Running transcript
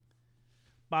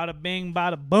Bada bing,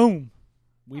 bada boom.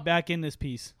 We back in this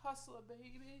piece. Hustler,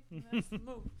 baby. That's the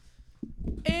move.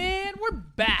 And we're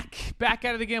back. Back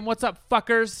at it again. What's up,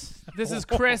 fuckers? This is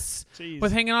Chris Jeez.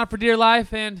 with Hanging On for Dear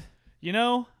Life. And You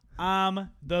know, I'm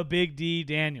the Big D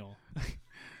Daniel.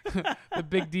 the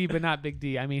Big D, but not Big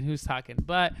D. I mean, who's talking?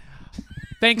 But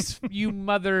thanks, you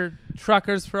mother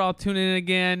truckers, for all tuning in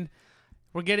again.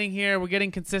 We're getting here. We're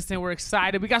getting consistent. We're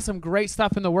excited. We got some great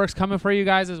stuff in the works coming for you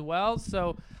guys as well.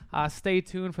 So stay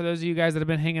tuned. For those of you guys that have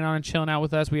been hanging on and chilling out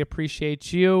with us, we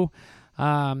appreciate you.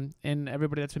 And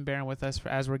everybody that's been bearing with us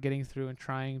as we're getting through and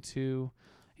trying to,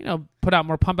 pump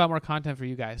out more content for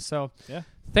you guys. So Yeah.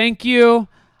 Thank you.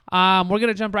 We're going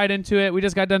to jump right into it. We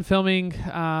just got done filming,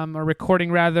 or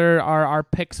recording rather, our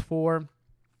picks for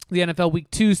the NFL Week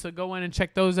 2. So go in and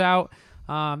check those out.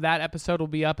 That episode will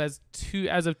be up as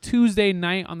of Tuesday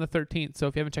night on the 13th. So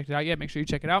if you haven't checked it out yet, make sure you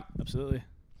check it out. Absolutely.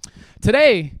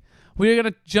 Today, we're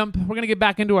going to get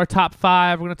back into our top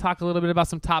 5. We're going to talk a little bit about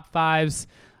some top 5s.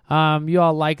 You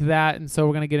all like that, and so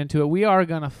we're going to get into it. We are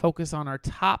going to focus on our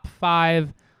top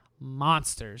 5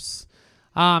 monsters.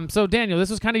 So Daniel, this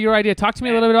was kind of your idea. Talk to me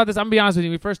a little bit about this. I'm going to be honest with you.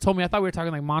 When you first told me, I thought we were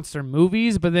talking like monster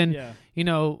movies, but then,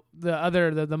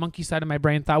 the monkey side of my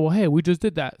brain thought, well, hey, we just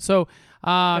did that. So,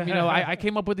 I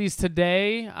came up with these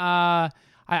today. I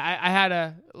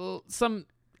had some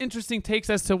interesting takes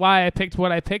as to why I picked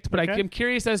what I picked, but Okay. I'm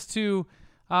curious as to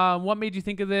what made you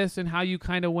think of this and how you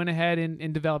kind of went ahead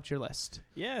and developed your list.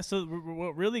 Yeah, so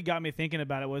what really got me thinking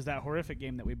about it was that horrific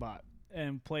game that we bought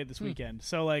and played this weekend.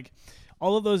 So like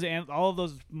all of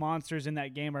those monsters in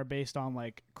that game are based on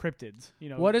like cryptids.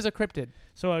 What is a cryptid?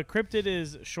 So a cryptid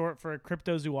is short for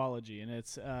cryptozoology, and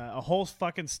it's a whole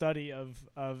fucking study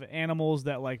of animals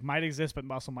that like might exist but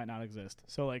also might not exist.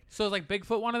 So is like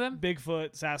Bigfoot one of them?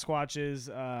 Bigfoot, Sasquatches,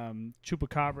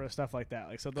 Chupacabra, stuff like that.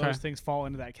 Like so those things fall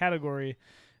into that category.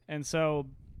 And so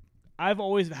I've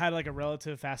always had like a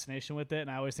relative fascination with it, and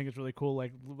I always think it's really cool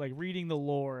like reading the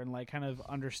lore and like kind of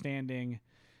understanding,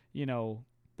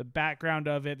 the background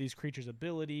of it, these creatures'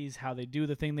 abilities, how they do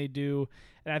the thing they do.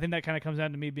 And I think that kind of comes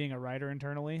down to me being a writer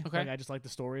internally. Okay. Like I just like the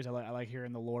stories. I like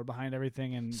hearing the lore behind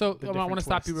everything. And So the I want to different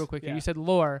stop you real twists. quick. Yeah. You said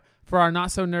lore. For our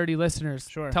not so nerdy listeners,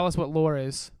 Sure. Tell us what lore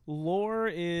is. Lore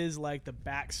is like the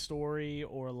backstory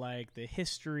or like the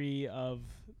history of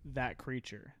that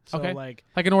creature. So Okay. like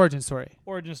Like an origin story.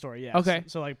 origin story, yes. Okay.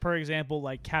 So like per example,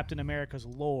 like Captain America's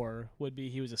lore would be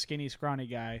he was a skinny, scrawny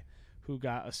guy who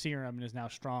got a serum and is now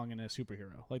strong and a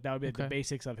superhero. Like that would be like, Okay. the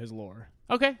basics of his lore.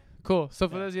 Okay, cool. So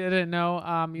for Yeah. those of you that didn't know,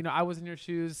 I was in your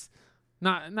shoes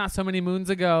not so many moons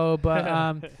ago,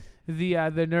 but the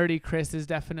nerdy Chris has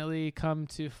definitely come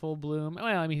to full bloom. Well,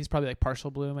 I mean, he's probably like partial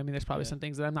bloom. I mean, there's probably Yeah. some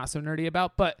things that I'm not so nerdy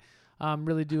about, but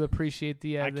really do appreciate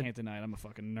the. I can't deny it. I'm a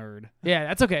fucking nerd. Yeah,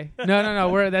 that's okay. No.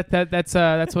 We're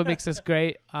that's what makes us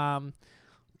great.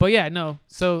 But yeah, no.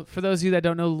 So for those of you that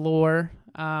don't know lore,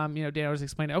 Dan was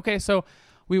explaining. Okay, so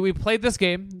we played this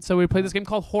game. So we played this game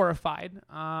called Horrified.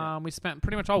 We spent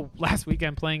pretty much all last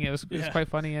weekend playing it. It was quite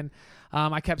funny, and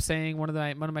I kept saying one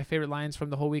of my favorite lines from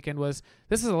the whole weekend was,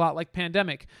 "This is a lot like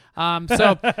Pandemic."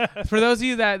 So for those of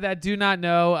you that do not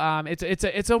know, it's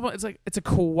a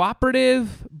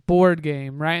cooperative board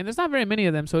game, right? And there's not very many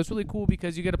of them, so it's really cool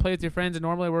because you get to play with your friends, and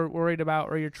normally we're worried about,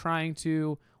 or you're trying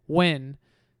to win,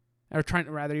 or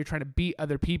you're trying to beat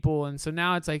other people, and so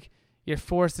now it's like you're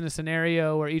forced in a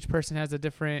scenario where each person has a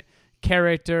different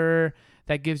character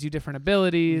that gives you different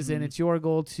abilities, and it's your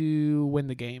goal to win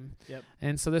the game. Yep.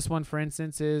 And so this one, for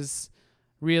instance, is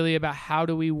really about how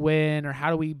do we win, or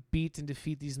how do we beat and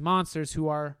defeat these monsters who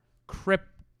are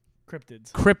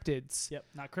Cryptids. cryptids.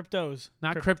 Not cryptos.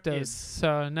 Not Cryptids. cryptos.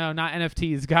 So no, not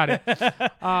NFTs. Got it.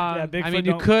 I Bigfoot mean,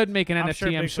 you could make an I'm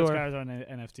NFT, I'm Bigfoot's sure. got his own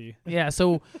NFT. Yeah.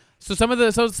 So some of the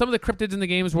cryptids in the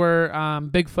games were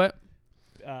Bigfoot,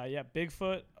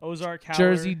 Bigfoot, Ozark Howler,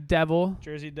 Jersey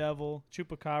Devil,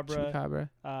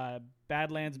 Chupacabra,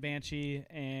 Badlands Banshee,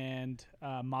 and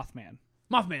Mothman.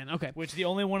 Mothman. Okay. Which the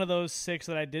only one of those 6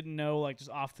 that I didn't know, like just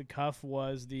off the cuff,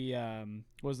 was the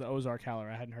Ozark Howler.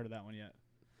 I hadn't heard of that one yet.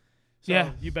 So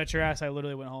Yeah. you bet your ass I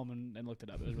literally went home and looked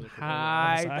it up. It was really cool.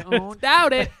 I don't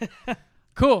doubt it.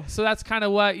 Cool. So that's kind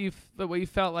of what you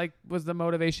felt like was the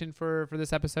motivation for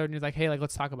this episode, and you're like, hey, like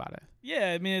let's talk about it.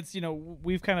 Yeah, I mean, it's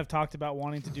we've kind of talked about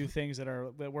wanting to do things that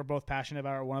we're both passionate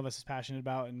about, or one of us is passionate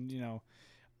about, and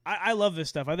I love this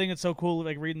stuff. I think it's so cool,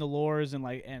 like reading the lores and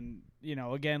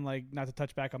again, like not to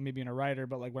touch back on me being a writer,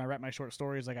 but like when I write my short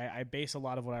stories, like I base a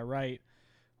lot of what I write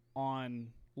on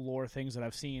lore things that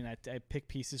I've seen. I pick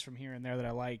pieces from here and there that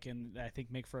I like and that I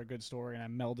think make for a good story, and I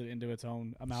meld it into its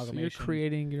own amalgamation. So you're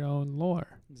creating your own lore.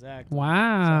 Exactly.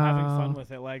 Wow. So I'm having fun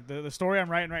with it. Like the story I'm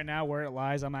writing right now, Where It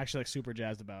Lies, I'm actually like super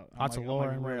jazzed about. Lots of lore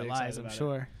and Where It Lies, I'm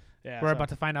sure. Yeah, We're about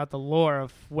to find out the lore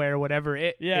of where whatever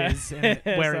it is and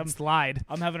where it's lied.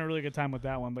 I'm having a really good time with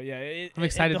that one, but yeah, I'm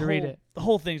excited to read it. The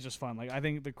whole thing's just fun. Like I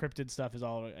think the cryptid stuff is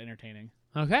all entertaining.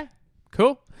 Okay,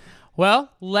 cool.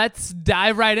 Well, let's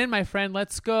dive right in, my friend.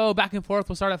 Let's go back and forth.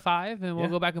 We'll start at 5, and we'll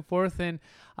go back and forth. And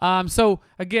so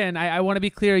again, I want to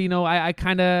be clear. You know, I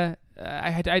had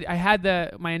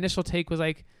my initial take was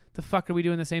like, the fuck are we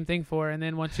doing the same thing for? And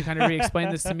then once you kind of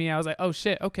re-explained this to me, I was like, oh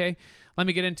shit, okay, let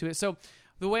me get into it. So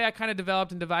the way I kind of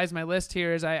developed and devised my list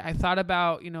here is I thought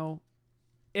about, you know,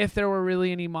 if there were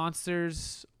really any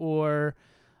monsters or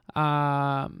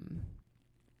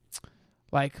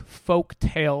like folk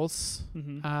tales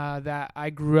that I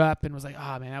grew up and was like,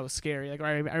 oh man, that was scary. Like,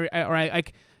 I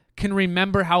can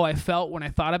remember how I felt when I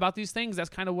thought about these things. That's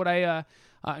kind of what I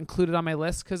included on my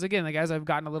list. Because again, like as I've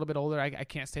gotten a little bit older, I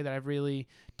can't say that I've really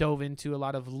dove into a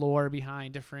lot of lore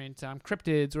behind different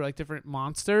cryptids or like different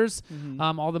monsters.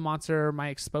 All the my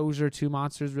exposure to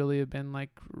monsters really have been like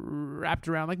wrapped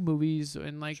around like movies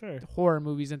and like horror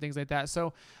movies and things like that.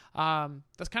 So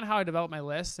that's kind of how I developed my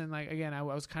list. And like again, I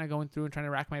was kind of going through and trying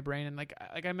to rack my brain. And like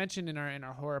I mentioned in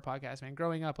our horror podcast, man,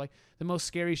 growing up, like the most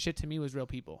scary shit to me was real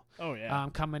people. Oh yeah,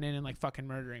 coming in and like fucking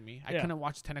murdering me. I couldn't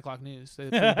watch 10 o'clock news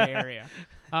through the Bay Area.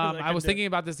 I was thinking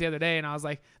about this the other day, and I was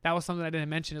like, that was something I didn't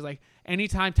mention. Is like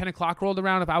anytime 10 o'clock rolled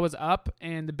around, if I was up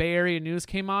and the Bay Area news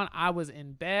came on, I was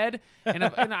in bed, and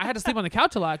I had to sleep on the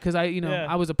couch a lot because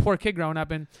I was a poor kid growing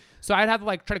up, and so I'd have to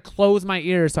like try to close my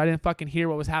ears so I didn't fucking hear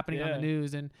what was happening on the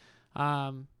news, and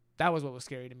that was what was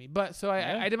scary to me. But so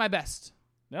I did my best.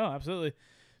 No, absolutely.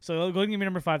 So go ahead and give me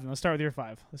number 5 then. Let's start with your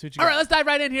 5. Let's see what you got. All right, let's dive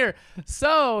right in here.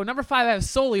 So number 5, I have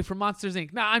Sully from Monsters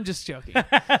Inc. No, I'm just joking.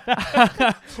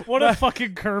 What a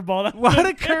fucking curveball! What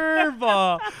a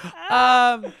curveball!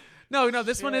 No,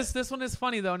 this one is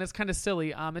funny though, and it's kind of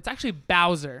silly. It's actually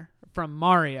Bowser from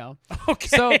Mario. Okay.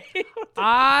 So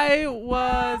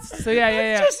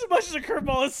yeah. Just as much as a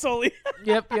curveball as Sully.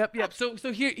 Yep. So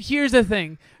here's the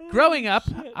thing. Growing up,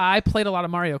 I played a lot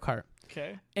of Mario Kart.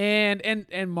 Okay.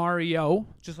 And Mario,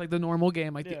 just like the normal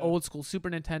game, like the old school Super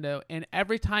Nintendo, and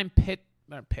every time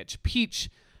Peach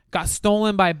got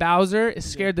stolen by Bowser, it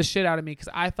scared the shit out of me because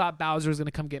I thought Bowser was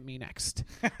gonna come get me next.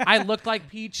 I looked like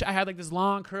Peach. I had like this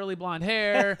long curly blonde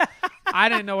hair. I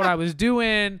didn't know what I was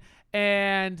doing,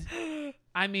 and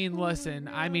I mean, listen.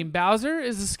 I mean, Bowser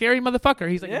is a scary motherfucker.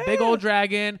 He's like a big old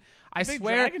dragon. I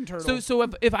swear. Dragon turtle. So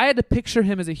if I had to picture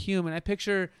him as a human, I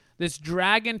picture this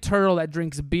dragon turtle that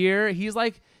drinks beer. He's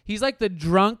like the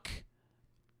drunk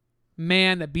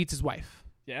man that beats his wife.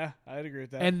 Yeah, I'd agree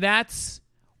with that. And that's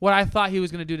what I thought he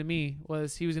was going to do to me,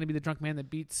 was he was going to be the drunk man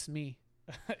that beats me.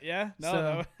 Yeah? No,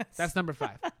 so that's number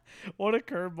 5. What a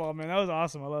curveball, man. That was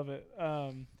awesome. I love it.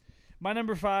 My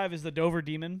number 5 is the Dover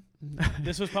Demon.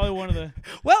 This was probably one of the...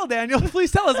 Well, Daniel,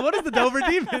 please tell us, what is the Dover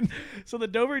Demon? So the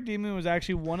Dover Demon was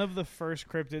actually one of the first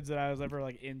cryptids that I was ever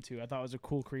like into. I thought it was a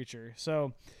cool creature.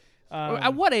 So...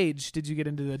 at what age did you get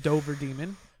into the Dover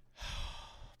Demon?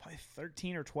 Probably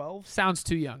 13 or 12. Sounds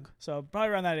too young. So probably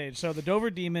around that age. So the Dover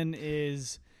Demon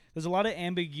is... There's a lot of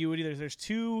ambiguity. There's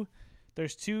two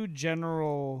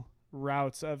general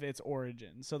routes of its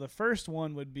origin. So the first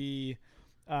one would be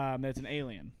that it's an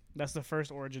alien. That's the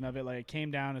first origin of it. Like it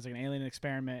came down as like an alien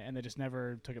experiment, and they just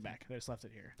never took it back. They just left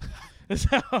it here.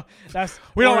 So that's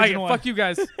we don't like it. One. Fuck you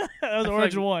guys. That was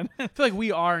origin one. I feel like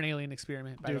we are an alien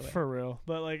experiment. By Dude, the way. For real.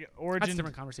 But like origin. That's a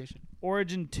different conversation.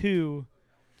 Origin 2.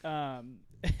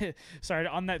 Sorry,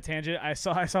 on that tangent, I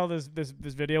saw this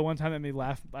video one time that made me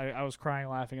laugh. I was crying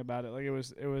laughing about it. Like it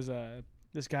was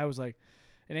this guy was like,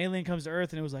 an alien comes to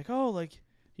Earth and it was like, oh, like,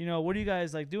 you know, what are you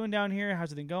guys like doing down here?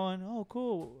 How's everything going? Oh,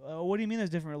 cool. What do you mean there's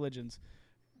different religions?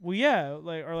 Well, yeah,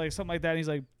 like or like something like that. And he's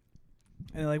like,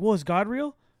 and they're like, well, is God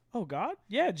real? Oh, God?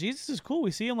 Yeah, Jesus is cool.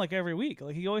 We see him like every week.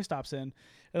 Like he always stops in.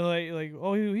 And like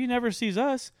oh, he never sees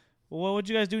us. Well, what would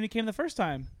you guys do when he came the first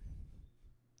time?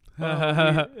 We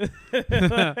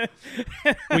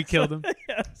killed him.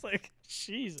 Yeah, it's like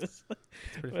Jesus.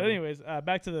 But anyways,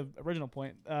 back to the original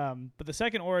point. But the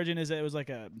second origin is that it was like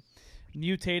a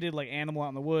mutated like animal out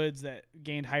in the woods that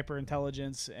gained hyper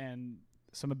intelligence and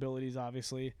some abilities,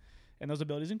 obviously. And those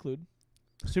abilities include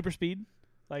super speed,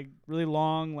 like really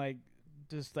long, like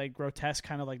just like grotesque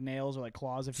kind of like nails or like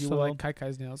claws, if you will. Like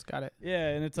Kaikai's nails. Got it. Yeah,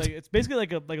 and it's like it's basically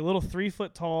like a little 3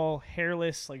 foot tall,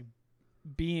 hairless like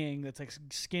being that's like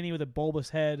skinny with a bulbous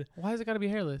head. Why has it got to be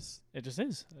hairless? It just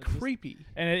is. Creepy.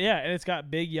 And it's got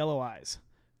big yellow eyes.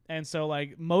 And so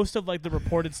like most of like the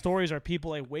reported stories are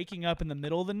people like waking up in the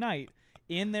middle of the night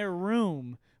in their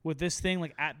room with this thing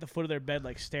like at the foot of their bed,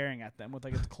 like staring at them with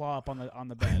like its claw up on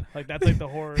the bed. Like that's like the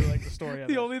horror, like the story of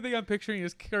The it. only thing I'm picturing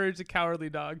is Courage the Cowardly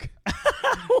Dog.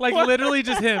 Like literally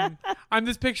just him. I'm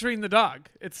just picturing the dog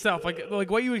itself. Like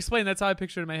what you explained, that's how I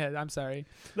picture it in my head. I'm sorry.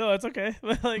 No, it's okay.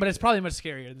 Like, But it's probably much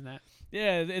scarier than that.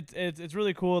 yeah, it's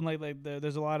really cool, and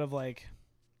there's a lot of like,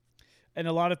 and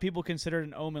a lot of people consider it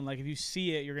an omen. Like if you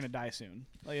see it, you're gonna die soon.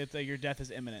 Like it's like your death is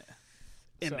imminent.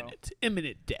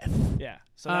 Imminent death. Yeah.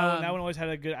 So that one always had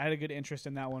I had a good interest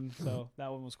in that one. So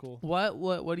that one was cool.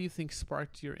 What do you think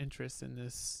sparked your interest in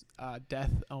this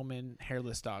death omen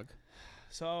hairless dog?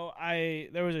 So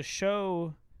there was a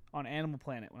show on Animal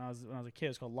Planet when I was a kid. It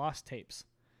was called Lost Tapes,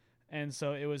 and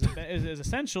so it was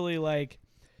essentially like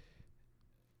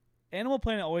Animal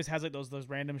Planet always has like those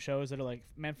random shows that are like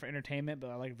meant for entertainment, but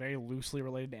are like very loosely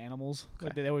related to animals. Okay.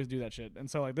 Like they always do that shit,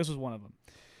 and so like this was one of them,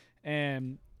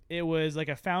 and it was like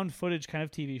a found footage kind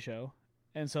of TV show,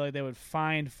 and so like they would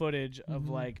find footage of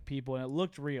like people, and it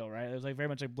looked real, right? It was like very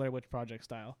much like Blair Witch Project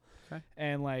style, okay.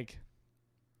 And like.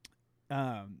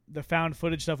 The found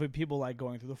footage stuff with people like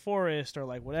going through the forest or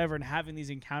like whatever and having these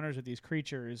encounters with these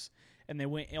creatures, and they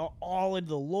went all into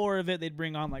the lore of it. They'd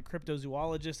bring on like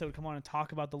cryptozoologists that would come on and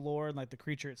talk about the lore and like the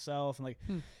creature itself, and like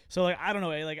so like I don't know,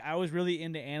 like I was really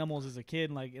into animals as a kid,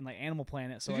 and like in like Animal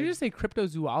Planet. So did you just say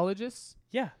cryptozoologists?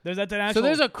 Yeah, there's that actual. So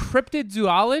there's a cryptid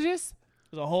zoologist.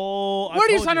 There's a whole. Where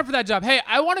do you sign up for that job? Hey,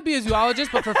 I want to be a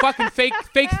zoologist, but for fucking fake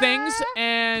things,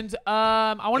 and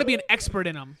I want to be an expert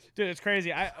in them. Dude, it's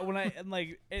crazy.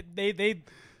 They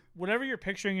whatever you're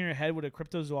picturing in your head what a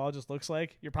cryptozoologist looks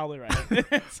like, you're probably right.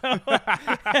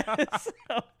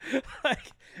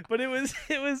 But it was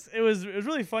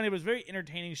really funny. It was a very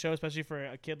entertaining show, especially for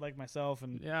a kid like myself,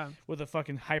 and with a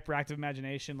fucking hyperactive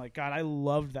imagination. Like God, I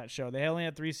loved that show. They only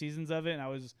had 3 seasons of it, and I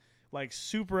was like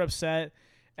super upset.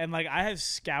 And like I have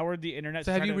scoured the internet.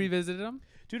 So have you revisited them?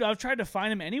 Dude, I've tried to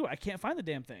find them anywhere. I can't find the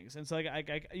damn things. And so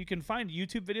like you can find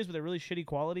YouTube videos, but they're really shitty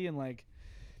quality. And like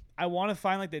I want to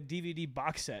find like the DVD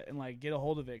box set and like get a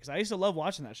hold of it because I used to love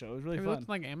watching that show. It was really have fun. You looked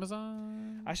like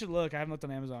Amazon? I should look. I haven't looked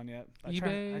on Amazon yet.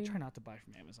 eBay? I try not to buy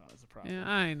from Amazon. That's a problem. Yeah,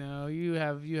 I know you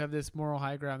have this moral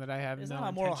high ground that I have. It's no not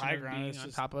a moral intention high of ground. being It's on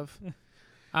just top of.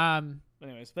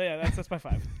 Anyways, but yeah, that's my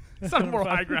 5. It's not a moral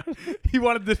high ground. You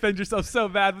want to defend yourself so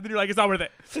bad, but then you're like, it's not worth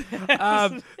it.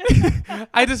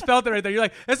 I just felt it right there. You're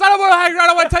like, it's not a moral high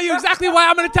ground. I want to tell you exactly why.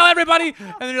 I'm going to tell everybody.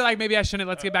 And then you're like, maybe I shouldn't.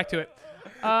 Let's get back to it.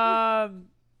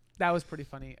 That was pretty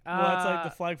funny. Well, it's like the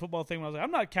flag football thing. When I was like,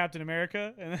 I'm not Captain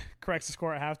America, and then corrects the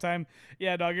score at halftime.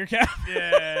 Yeah, dog, you're Cap.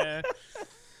 Yeah.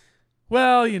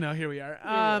 Well, here we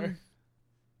are.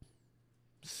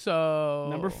 So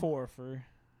number 4 for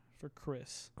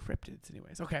Chris. Cryptids,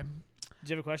 anyways. Okay. Do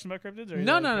you have a question about cryptids? Or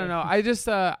No. I just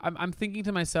I'm thinking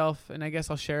to myself, and I guess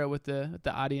I'll share it with the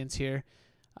audience here.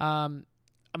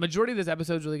 A majority of this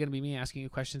episode is really going to be me asking you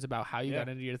questions about how you got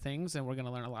into your things, and we're going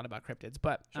to learn a lot about cryptids.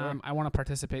 But sure. I want to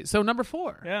participate. So number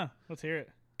 4. Yeah, let's hear it.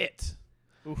 It.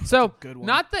 Oof, so that's a good one.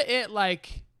 Not the It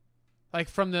like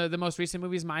from the most recent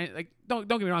movies. Mine like don't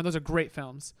get me wrong, those are great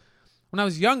films. When I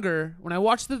was younger, when I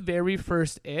watched the very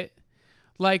first It,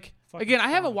 like fucking again, I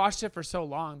haven't fun. watched it for so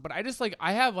long, but I just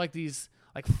I have like these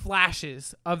like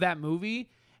flashes of that movie.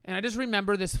 And I just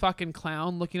remember this fucking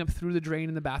clown looking up through the drain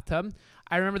in the bathtub.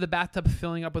 I remember the bathtub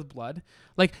filling up with blood.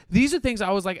 Like, these are things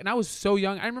I was like, and I was so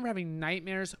young. I remember having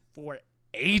nightmares for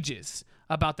ages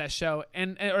about that show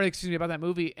about that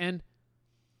movie. And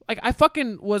like, I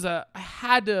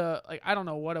had to, like, I don't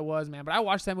know what it was, man, but I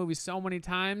watched that movie so many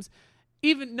times,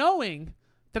 even knowing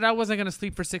that I wasn't going to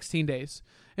sleep for 16 days.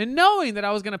 And knowing that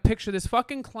I was going to picture this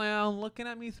fucking clown looking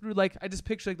at me through, like, I just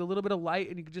pictured like the little bit of light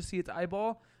and you could just see its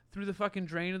eyeball through the fucking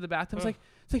drain of the bathtub. It's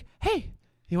like, hey,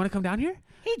 you want to come down here?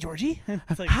 Hey, Georgie.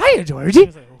 It's like, hiya, Georgie.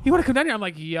 Like, you want to come down here? I'm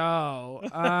like, yo.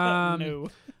 No.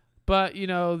 But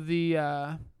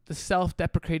the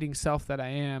self-deprecating self that I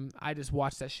am, I just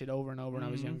watched that shit over and over when I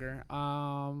was younger.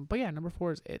 But yeah, number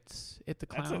 4 is It the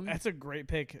Clown. That's a great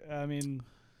pick. I mean,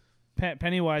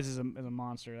 Pennywise is a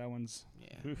monster. That one's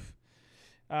oof.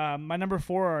 My number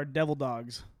 4 are Devil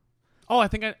Dogs. Oh, I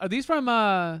think are these from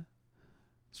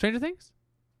Stranger Things?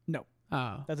 No.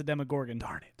 Oh. That's a Demogorgon.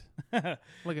 Darn it.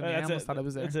 Look at me. I almost thought it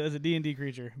was there. It's a D&D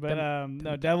creature. But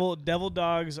no, Devil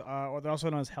Dogs, or they're also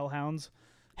known as Hellhounds.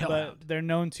 But they're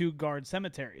known to guard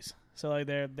cemeteries. So like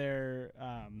they're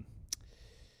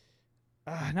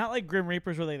not like Grim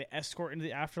Reapers where they escort into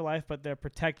the afterlife, but they're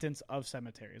protectants of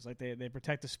cemeteries. Like they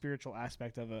protect the spiritual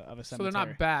aspect of a cemetery. So they're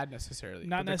not bad necessarily.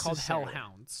 Not they're necessarily. called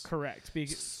hellhounds. Correct.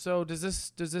 So does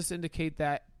this indicate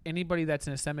that anybody that's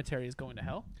in a cemetery is going to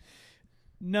hell?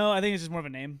 No, I think it's just more of a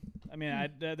name. I mean,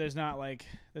 there's not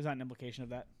an implication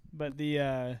of that. But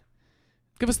the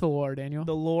give us the lore, Daniel.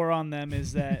 The lore on them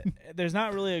is that there's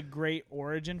not really a great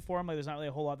origin for them. Like, there's not really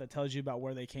a whole lot that tells you about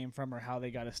where they came from or how they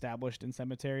got established in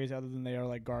cemeteries, other than they are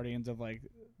like guardians of like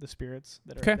the spirits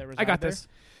that are. Okay, I got this.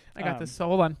 I got this. So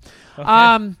hold on.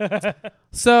 Okay.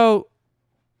 So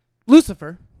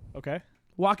Lucifer. Okay.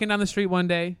 Walking down the street one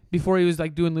day before he was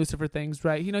like doing Lucifer things,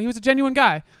 right? You know, he was a genuine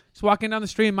guy. Just walking down the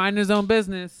street, minding his own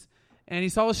business, and he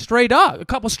saw a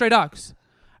couple stray dogs.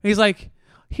 And he's like,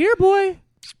 "Here, boy,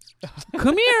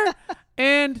 come here."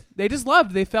 And they just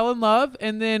loved. They fell in love,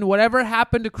 and then whatever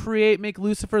happened to make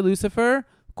Lucifer Lucifer.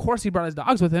 Of course, he brought his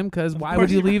dogs with him because why would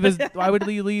he leave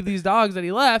these dogs that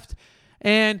he left?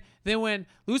 And then when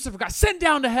Lucifer got sent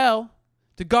down to hell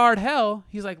to guard hell,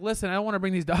 he's like, listen, I don't want to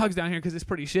bring these dogs down here because it's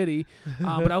pretty shitty,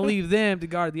 but I'll leave them to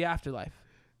guard the afterlife.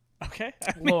 Okay.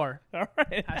 Lore. All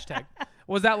right. Hashtag.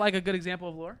 Was that like a good example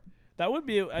of lore? That would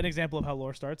be an example of how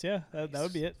lore starts. Yeah, that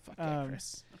would be it. Fuck yeah,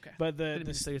 Chris. Okay. But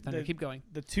keep going.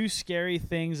 The two scary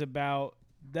things about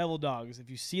devil dogs: if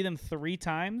you see them 3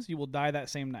 times, you will die that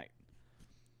same night.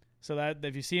 So that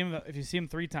if you see them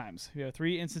 3 times, if you have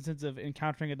 3 instances of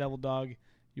encountering a devil dog,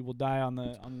 you will die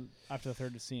after the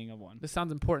third seeing of one. This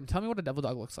sounds important. Tell me what a devil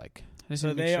dog looks like.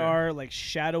 So they are like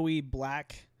shadowy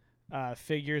black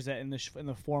figures that in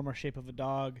the form or shape of a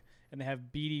dog, and they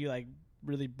have beady, like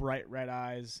really bright red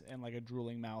eyes and like a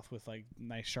drooling mouth with like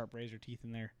nice sharp razor teeth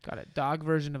in there. Got it. Dog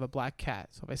version of a black cat.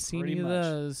 So if I seen any of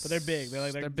those, but they're big.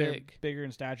 They're big. They're bigger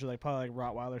in stature, like probably like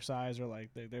Rottweiler size, or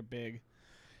like they're big.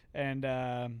 And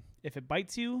if it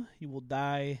bites you, you will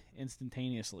die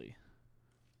instantaneously.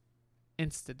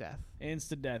 Insta death,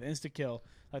 insta kill,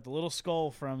 like the little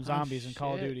skull from zombies in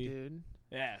Call of Duty. Dude.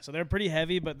 Yeah, so they're pretty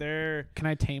heavy, but they're. Can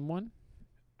I tame one?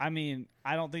 I mean,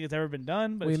 I don't think it's ever been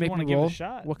done, but Will if you want to give it a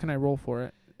shot, what can I roll for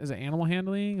it? Is it animal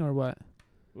handling or what?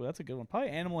 Ooh, that's a good one. Probably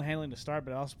animal handling to start,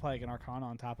 but also probably like an Arcana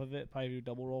on top of it. Probably do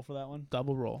double roll for that one.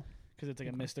 Double roll. Because it's like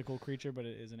a mystical creature, but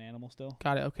it is an animal still.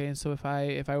 Got it. Okay, and so if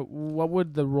I, what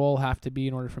would the roll have to be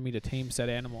in order for me to tame said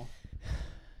animal?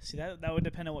 See, that would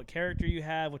depend on what character you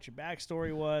have, what your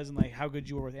backstory was, and like how good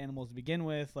you were with animals to begin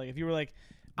with. Like if you were like,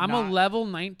 I'm a level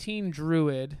 19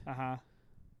 druid.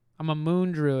 I'm a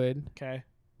moon druid. Okay.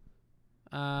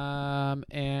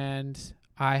 And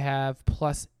I have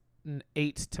plus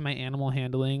 8 to my animal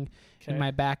handling, and my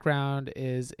background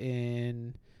is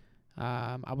in.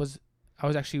 I was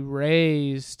actually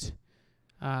raised,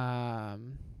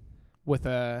 with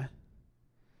a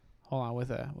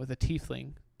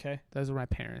tiefling. Okay. Those were my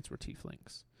parents were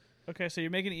tieflings. Okay, so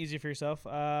you're making it easy for yourself.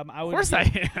 Of course I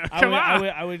am. Come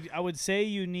on. I would say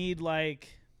you need like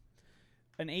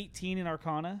an 18 in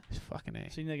Arcana. Fucking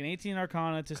A. So you need like an 18 in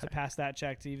Arcana just to pass that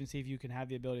check to even see if you can have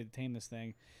the ability to tame this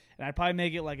thing. And I'd probably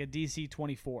make it like a DC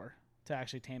 24 to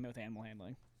actually tame it with animal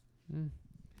handling.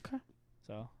 Okay.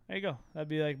 So there you go. That'd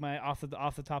be like my off the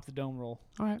top of the dome roll.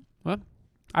 All right. Well,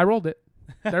 I rolled it.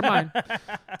 They're mine.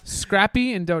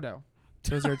 Scrappy and Dodo.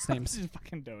 Those are its names. This is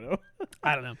fucking Dodo.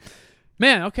 I don't know.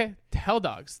 Man, okay. Hell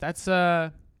dogs. That's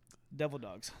devil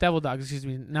dogs. Devil dogs, excuse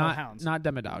me. Not Hellhounds. Not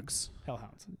demodogs.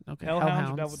 Hellhounds. Okay.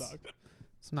 Hellhounds or devil dog.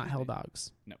 It's not hell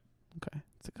dogs. No. Okay.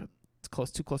 It's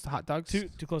too close to hot dogs. Too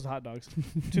close to hot dogs.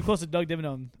 Too close to Doug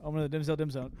Dimmadome. I'm gonna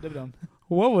Dimmadome.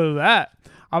 What was that?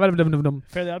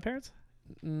 Fairly Odd Parents?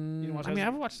 I mean,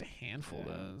 I've watched a handful of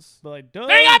those. But like Doug.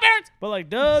 Fairly Odd Parents! But like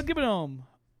Doug Dimmadome.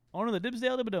 Owner of the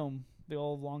Dimsdale Dimmadome. The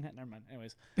old long hat. Never mind.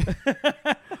 Anyways.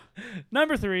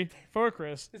 Number 3 for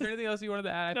Chris. Is there anything else you wanted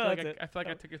to add? I feel like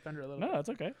I took your thunder a little bit. No, that's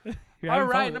okay. All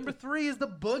right, number 3 is the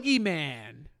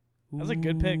Boogeyman. That's a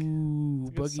good pick.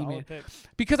 Boogeyman.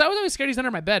 Because I was always scared he's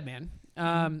under my bed, man.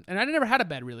 And I never had a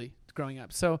bed really growing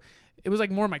up. So it was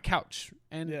like more my couch.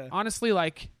 And honestly,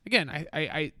 like, again,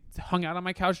 I hung out on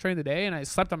my couch during the day and I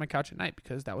slept on my couch at night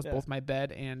because that was both my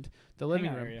bed and the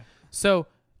living room. Area. So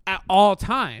at all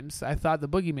times, I thought the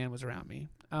Boogeyman was around me.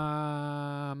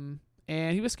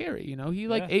 And he was scary, you know.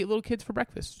 He ate little kids for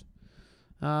breakfast.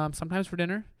 Sometimes for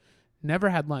dinner. Never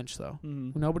had lunch though.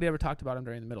 Nobody ever talked about him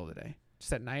during the middle of the day.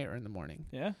 Just at night or in the morning.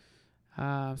 Yeah.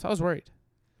 So I was worried.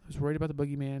 I was worried about the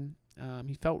Boogeyman.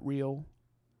 He felt real.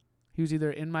 He was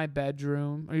either in my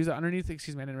bedroom or he was underneath.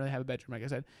 Excuse me, I didn't really have a bedroom, like I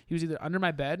said. He was either under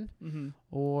my bed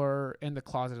or in the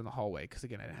closet in the hallway. Because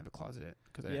again, I didn't have a closet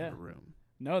because I didn't have a room.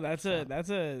 No, that's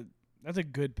a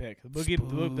good pick. The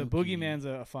Boogeyman's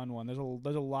a fun one. There's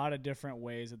a lot of different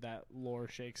ways that lore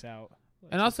shakes out.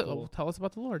 That's and also, cool. Tell us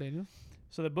about the lore, Daniel.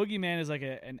 So the Boogeyman is like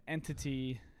an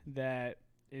entity that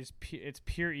is it's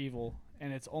pure evil,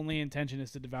 and its only intention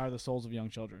is to devour the souls of young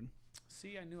children.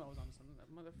 See, I knew I was on something. That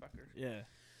motherfucker. Yeah.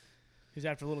 He's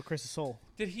after little Chris's soul.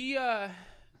 Did he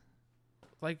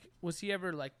was he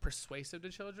ever like persuasive to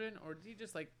children, or did he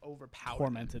just like overpower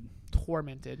tormented?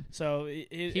 So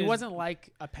he wasn't like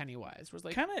a Pennywise. Was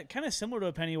like kind of similar to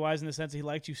a Pennywise in the sense that he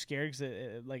liked you scared because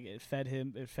it fed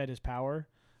him, it fed his power,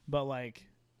 but like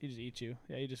he just eats you.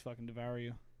 Yeah, he just fucking devour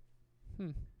you.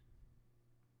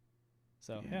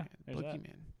 So yeah,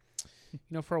 Boogeyman. You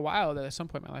know, for a while, at some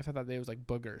point in my life, I thought they was like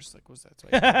boogers. Like, was that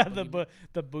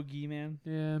the boogeyman?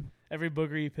 Yeah. Every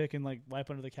booger you pick and like wipe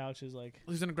under the couch is like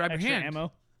he's gonna grab your hand.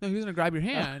 Ammo. No, he's gonna grab your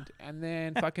hand and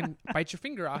then fucking bite your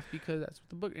finger off because that's what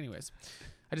the booger. Anyways,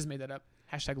 I just made that up.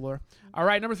 #lore. All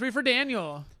right, number 3 for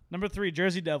Daniel. Number 3,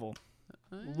 Jersey Devil.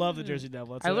 Love the Jersey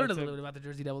Devil. I learned a little bit about the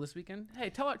Jersey Devil this weekend. Hey,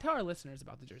 tell our listeners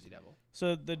about the Jersey Devil.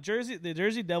 So the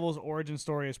Jersey Devil's origin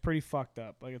story is pretty fucked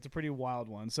up. Like, it's a pretty wild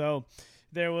one. So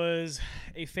there was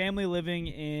a family living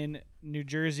in New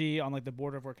Jersey on like the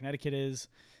border of where Connecticut is,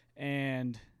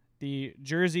 and the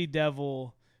Jersey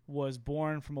Devil was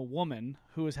born from a woman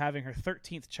who was having her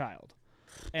 13th child.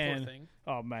 And poor thing.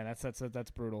 Oh man,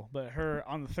 that's brutal. But her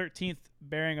on the 13th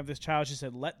bearing of this child, she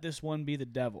said, "Let this one be the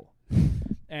devil."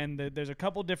 And there's a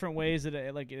couple different ways that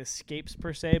it escapes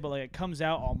per se, but like it comes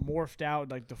out all morphed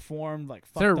out, like deformed, like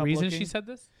fucked up. Is there a reason looking. she said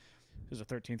this? There's a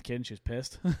 13th kid and she was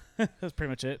pissed. That's pretty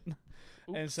much it.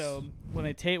 Oops. And so when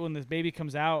this baby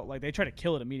comes out, like they try to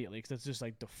kill it immediately because it's just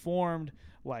like deformed,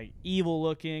 like evil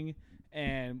looking.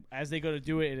 And as they go to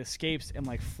do it, it escapes and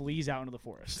like flees out into the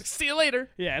forest. See you later.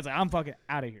 Yeah, it's like I'm fucking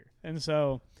out of here. And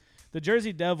so the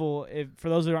Jersey Devil, for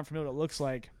those that aren't familiar with what it looks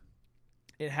like,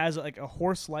 it has like a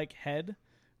horse-like head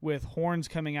with horns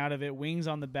coming out of it, wings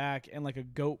on the back, and like a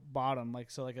goat bottom, like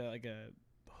a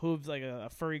hooves, like a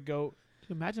furry goat.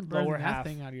 Imagine burning that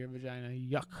thing out of your vagina.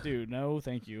 Yuck. Dude, no,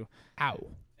 thank you. Ow.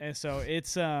 And so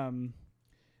it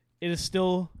is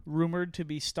still rumored to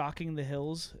be stalking the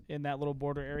hills in that little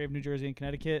border area of New Jersey and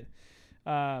Connecticut.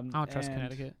 I don't trust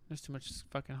Connecticut. There's too much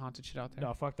fucking haunted shit out there.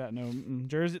 No, fuck that. No,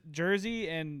 Jersey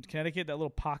and Connecticut, that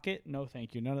little pocket. No,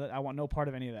 thank you. None of that. I want no part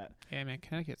of any of that. Yeah, man,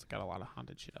 Connecticut's got a lot of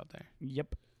haunted shit out there.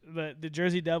 Yep. But the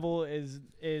Jersey Devil is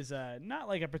not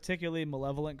like a particularly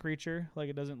malevolent creature. Like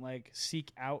it doesn't like seek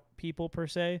out people per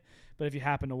se. But if you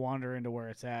happen to wander into where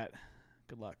it's at,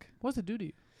 good luck. What's it do to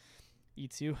you?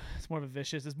 Eats you. It's more of a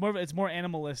vicious. It's more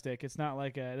animalistic. It's not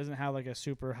like it doesn't have like a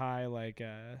super high like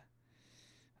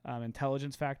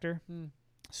intelligence factor.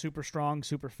 Super strong,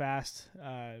 super fast,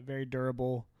 very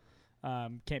durable.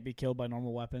 Can't be killed by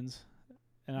normal weapons.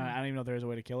 And I don't even know if there's a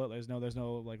way to kill it. There's no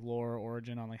like lore or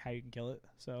origin on like how you can kill it.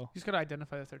 So you just gotta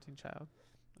identify the 13th child.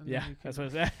 Yeah, that's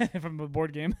what it's from a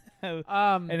board game.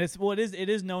 And it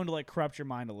is known to like corrupt your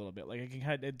mind a little bit. Like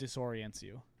it disorients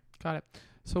you. Got it.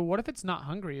 So what if it's not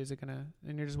hungry? Is it gonna?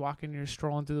 And you're just walking, you're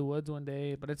strolling through the woods one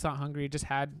day, but it's not hungry. It just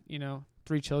had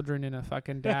 3 children and a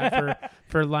fucking dad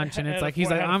for lunch, and it's like he's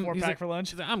like I'm for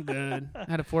lunch. He's like, I'm good.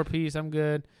 I had a 4-piece. I'm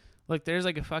good. Like there's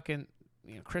like a fucking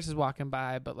Chris is walking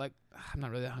by, but like I'm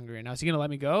not really that hungry right now. Is he gonna let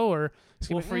me go, or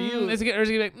for you, is he gonna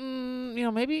be like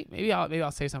maybe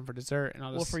I'll save something for dessert, and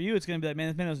I'll just. Well, for you, it's gonna be like, man,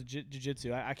 this man knows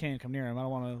jujitsu. I can't even come near him. I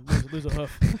don't want to lose a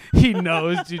hoof. He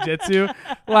knows jujitsu,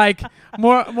 like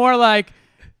more like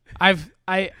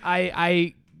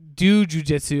I do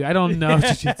jujitsu. I don't know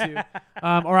jujitsu,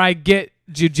 or I get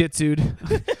jujitsu'd.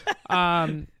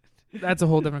 That's a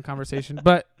whole different conversation.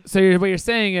 But so what you're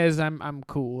saying is I'm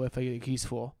cool if he's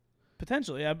full.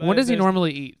 Potentially, yeah. What does he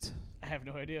normally eat? I have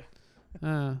no idea.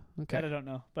 Okay. That I don't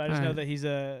know, but I just know that he's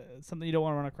something you don't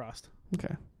want to run across.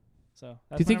 Okay. So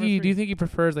do you think he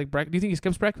prefers like do you think he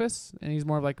skips breakfast and he's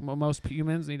more of like most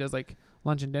humans and he does like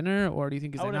lunch and dinner, or do you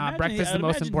think he's like breakfast is the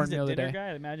most important meal of the day? Guy.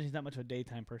 I imagine he's not much of a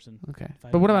daytime person. Okay.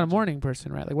 But what about a morning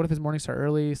person, right? Like what if his mornings start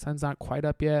early, sun's not quite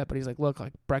up yet, but he's like, look,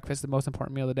 like breakfast is the most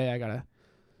important meal of the day. I gotta.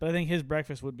 But I think his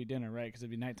breakfast would be dinner, right? Because it'd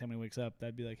be nighttime when he wakes up.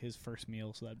 That'd be like his first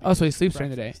meal. So that'd be so he sleeps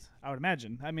during the day. I would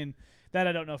imagine. I mean, that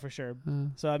I don't know for sure.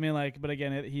 So I mean, like, but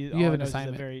again, he's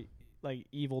a very like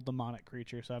evil demonic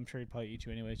creature. So I'm sure he'd probably eat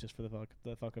you anyways, just for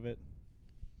the fuck of it.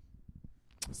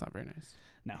 It's not very nice.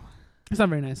 No, it's not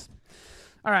very nice.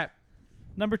 All right,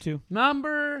 Number two.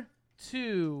 I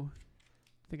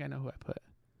think I know who I put.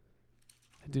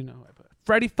 I do know who I put.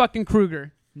 Freddy fucking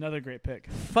Krueger. Another great pick.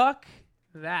 Fuck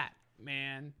that,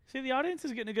 man. See, the audience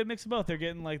is getting a good mix of both. They're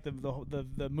getting like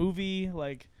the movie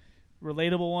like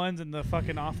relatable ones and the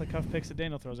fucking off the cuff picks that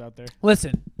Daniel throws out there.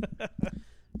 Listen,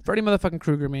 Freddy motherfucking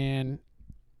Krueger, man.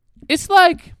 It's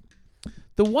like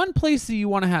the one place that you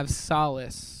want to have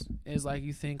solace is like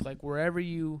you think like wherever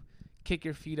you kick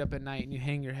your feet up at night and you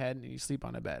hang your head and you sleep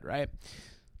on a bed, right?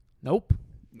 Nope.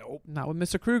 Not with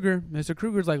Mr. Krueger. Mr.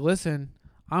 Krueger's like, listen,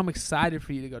 I'm excited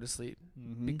for you to go to sleep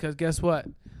because guess what?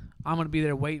 I'm gonna be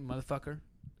there waiting, motherfucker.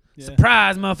 Yeah.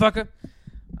 Surprise, motherfucker.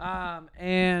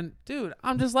 And dude,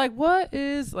 I'm just like, what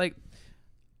is like,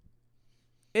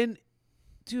 and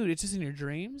dude, it's just in your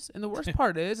dreams. And the worst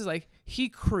part is like he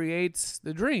creates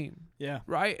the dream, Yeah.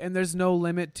 right? And there's no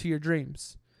limit to your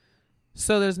dreams,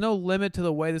 so there's no limit to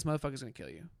the way this motherfucker's gonna kill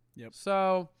you. Yep.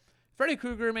 So Freddy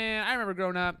Krueger, man, I remember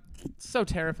growing up, so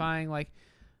terrifying. Like,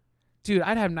 dude,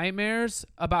 I'd have nightmares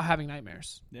about having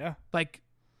nightmares. Yeah. Like,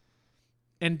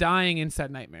 and dying in said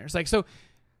nightmares. Like, so,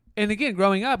 and again,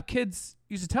 growing up, kids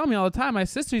used to tell me all the time. My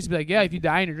sister used to be like, yeah, if you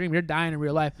die in your dream, you're dying in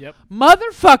real life. Yep.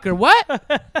 Motherfucker,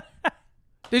 what?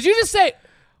 Did you just say,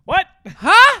 What?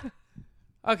 huh?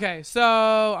 Okay,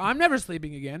 so I'm never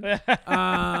sleeping again.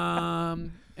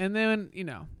 And then, you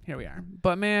know, here we are.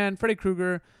 But man, Freddy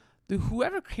Krueger,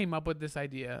 whoever came up with this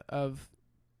idea of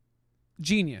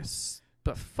genius,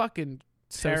 but fucking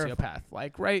sociopath,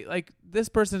 like, right? Like, this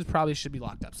person probably should be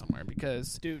locked up somewhere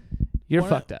because, Dude, you're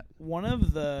fucked up. One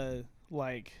of the,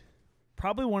 like,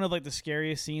 probably one of, like, the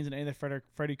scariest scenes in any of the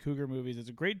Freddy Krueger movies. It's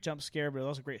a great jump scare, but it's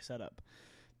also a great setup.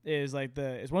 Is like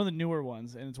it's one of the newer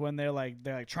ones, and it's when they're like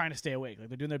trying to stay awake, like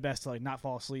they're doing their best to like not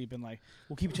fall asleep, and like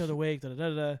we'll keep each other awake, da da da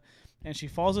da. And she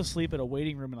falls asleep at a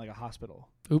waiting room in like a hospital.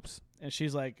 Oops. And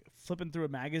she's like flipping through a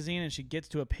magazine, and she gets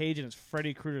to a page, and it's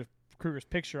Freddy Krueger's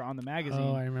picture on the magazine.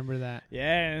 Oh, I remember that.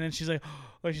 Yeah, and then she's like,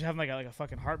 oh, she's having like a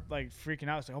fucking heart, like freaking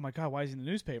out. It's like, oh my god, why is he in the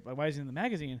newspaper? Like, why is he in the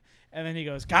magazine? And then he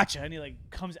goes, gotcha, and he like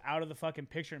comes out of the fucking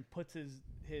picture and puts his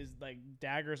like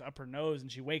daggers up her nose, and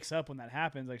she wakes up when that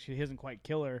happens. Like, he doesn't quite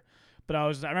kill her. But I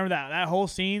remember that whole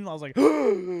scene. I was like,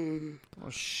 oh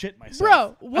shit myself.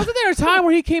 Bro, wasn't there a time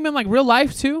where he came in like real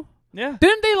life too? Yeah.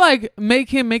 Didn't they like make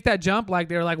him make that jump? Like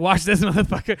they were like, watch this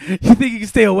motherfucker. You think you can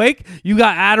stay awake? You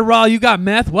got Adderall, you got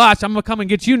meth. Watch, I'm gonna come and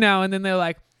get you now. And then they're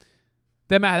like,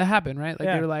 that happened, right? Like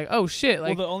they were like, oh shit.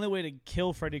 Like, well, the only way to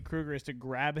kill Freddy Krueger is to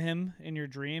grab him in your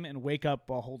dream and wake up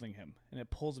while holding him, and it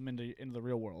pulls him into the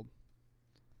real world.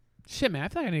 Shit, man, I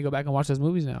feel like I need to go back and watch those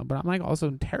movies now. But I'm like also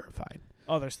terrified.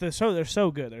 Oh, they're so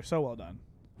good. They're so well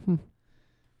done.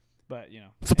 But, you know.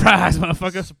 Surprise,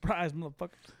 motherfucker. Surprise,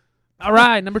 motherfucker. All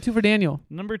right, number 2 for Daniel.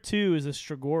 Number 2 is the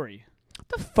Strigoi. What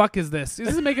the fuck is this? This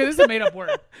is a made up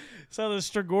word. So the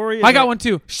Strigoi. I got one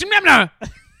too.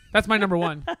 That's my number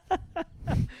 1.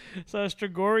 So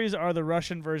Strigoris are the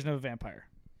Russian version of a vampire.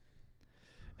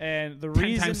 And the 10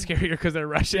 reason times scarier because they're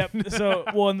Russian. Yep. So,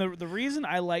 well, and the reason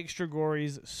I like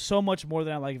Strigoris so much more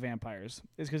than I like vampires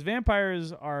is because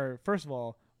vampires are, first of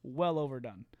all, well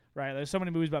overdone. Right? There's so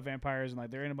many movies about vampires, and like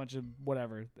they're in a bunch of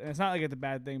whatever. And it's not like it's a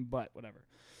bad thing, but whatever.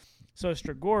 So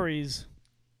Strigoris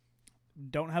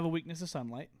don't have a weakness to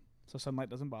sunlight, so sunlight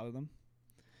doesn't bother them.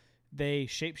 They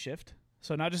shapeshift,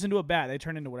 so not just into a bat, they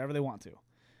turn into whatever they want to.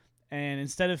 And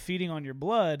instead of feeding on your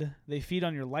blood, they feed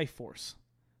on your life force.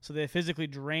 So they physically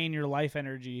drain your life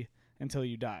energy until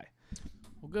you die.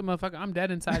 Well, good motherfucker. I'm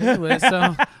dead inside anyway,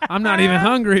 so I'm not even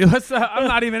hungry. I'm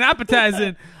not even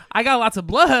appetizing. I got lots of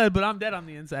blood, but I'm dead on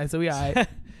the inside, so we all right.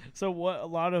 So what a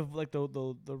lot of like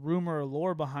the rumor or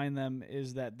lore behind them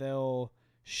is that they'll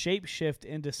shapeshift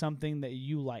into something that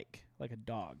you like a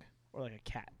dog or like a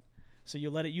cat. So you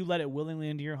let it willingly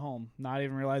into your home, not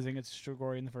even realizing it's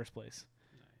Strigoi in the first place.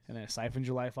 And then it siphons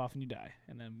your life off and you die,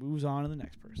 and then moves on to the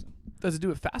next person. Does it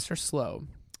do it fast or slow?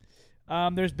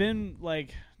 There's been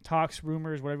like talks,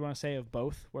 rumors, whatever you want to say, of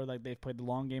both, where like they've played the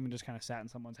long game and just kind of sat in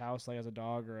someone's house, like as a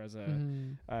dog or as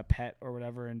a pet or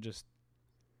whatever, and just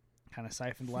kind of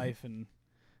siphoned life, and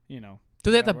you know.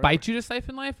 Do they have to bite you to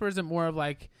siphon life, or is it more of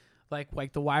like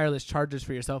the wireless chargers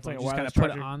for your cell phone? Like you just kind of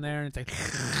put it on there, and it's like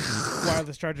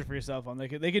wireless charger for your cell phone. They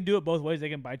can do it both ways. They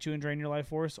can bite you and drain your life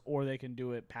force, or they can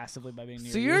do it passively by being near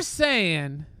you. So you're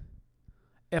saying,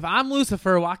 if I'm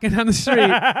Lucifer walking down the street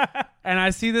and I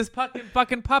see this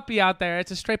fucking puppy out there,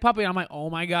 it's a stray puppy, and I'm like, oh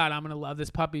my god, I'm gonna love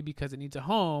this puppy because it needs a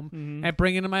home, and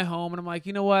bring it into my home, and I'm like,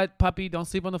 you know what, puppy, don't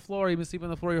sleep on the floor. You've been sleeping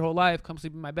on the floor your whole life. Come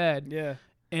sleep in my bed. Yeah.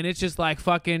 And it's just like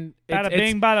fucking. Bada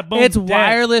bing, bada boom. It's dead.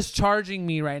 wireless charging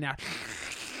me right now.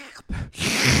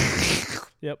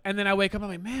 Yep. And then I wake up, I'm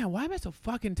like, man, why am I so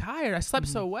fucking tired? I slept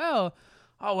so well.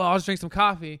 Oh well, I'll just drink some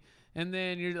coffee. And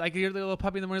then you're the little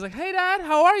puppy in the morning is like, hey dad,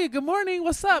 how are you? Good morning.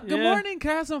 What's up? Good morning.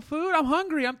 Can I have some food? I'm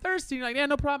hungry. I'm thirsty. You're like, yeah,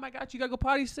 no problem. I got you. You gotta go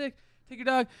potty sick. Take your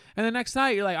dog. And the next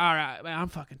night you're like, all right, man, I'm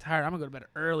fucking tired. I'm gonna go to bed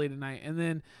early tonight. And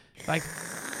then like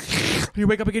you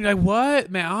wake up again, you're like, what?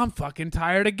 Man, I'm fucking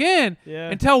tired again. Yeah.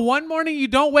 Until one morning you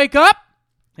don't wake up.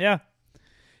 Yeah.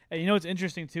 And you know what's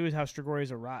interesting too is how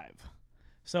Strigoris arrive.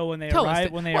 So when they hold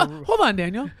on,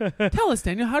 Daniel. Tell us,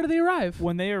 Daniel, how do they arrive?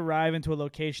 When they arrive into a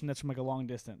location that's from like a long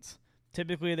distance,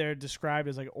 typically they're described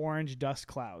as like orange dust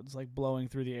clouds, like blowing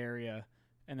through the area,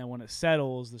 and then when it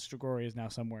settles, the Strigoi is now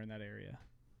somewhere in that area.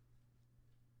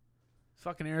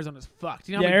 Fucking Arizona's fucked.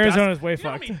 You know Yeah, Arizona's way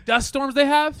fucked. How many dust storms they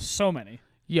have? So many.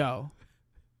 Yo.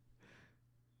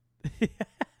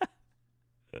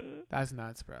 That's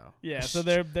nuts, bro. Yeah, so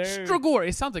they're Strigoi.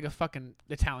 It sounds like a fucking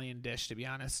Italian dish, to be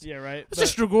honest. Yeah, right. What's a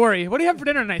Strigoi? What do you have for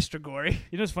dinner tonight, Strigoi?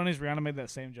 You know what's funny is Rihanna made that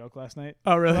same joke last night.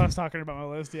 Oh, really? When I was talking about my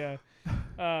list, yeah.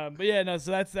 But yeah, no.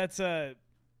 So that's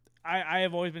I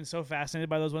have always been so fascinated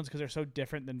by those ones because they're so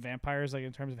different than vampires, like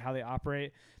in terms of how they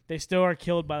operate. They still are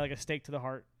killed by like a stake to the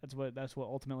heart. That's what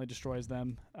ultimately destroys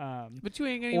them. But you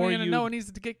ain't even gonna know it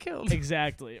needs to get killed.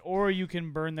 Exactly. Or you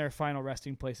can burn their final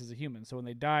resting place as a human. So when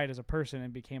they died as a person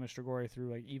and became a Strigoi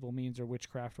through like evil means or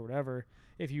witchcraft or whatever,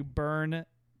 if you burn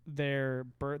their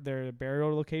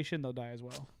burial location, they'll die as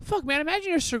well. Fuck, man! Imagine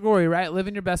you're a Strigoi, right?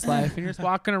 Living your best life, and you're just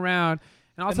walking around.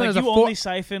 And all of a like sudden, you only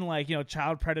siphon like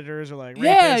child predators or like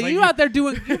yeah, rapists. Like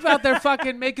you out there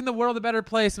fucking making the world a better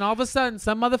place, and all of a sudden,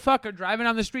 some motherfucker driving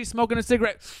down the street smoking a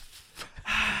cigarette,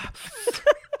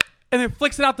 and then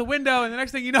flicks it out the window, and the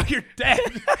next thing you know, you're dead.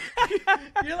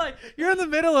 You're in the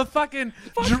middle of fucking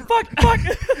fuck. You're in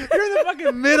the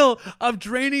fucking middle of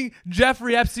draining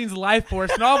Jeffrey Epstein's life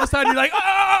force, and all of a sudden, you're like,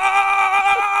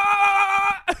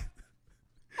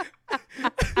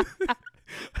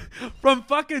 from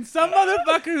fucking some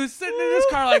motherfucker who's sitting in his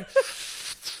car like,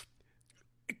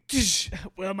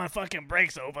 well, my fucking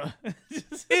brake's over.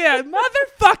 yeah,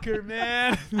 motherfucker,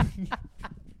 man.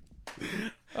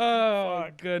 Oh,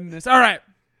 goodness. All right.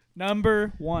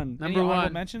 Number one. Number Any honorable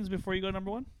one. mentions before you go to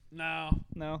number one? No.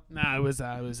 No. It was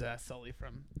Sully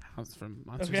from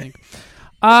Monsters Okay.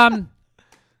 Inc.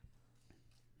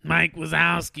 Mike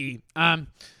Wazowski.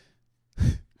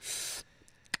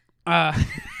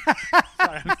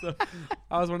 Sorry, that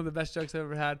was one of the best jokes I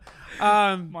ever had.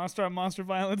 Monster on monster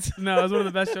violence. No, it was one of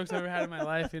the best jokes I ever had in my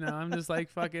life. I'm just like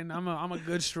fucking. I'm a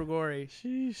good Strigoi.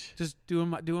 Sheesh. Just doing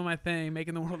my thing,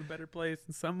 making the world a better place.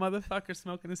 And some motherfucker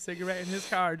smoking a cigarette in his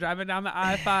car, driving down the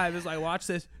I-5 is like, watch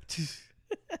this.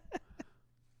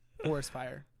 Forest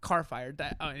fire, car fire.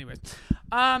 Anyways,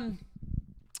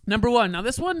 number one. Now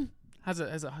this one has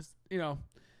a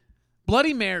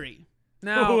Bloody Mary.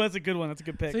 Now, Oh, that's a good one. That's a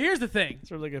good pick. so here's the thing. It's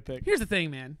a really good pick. Here's the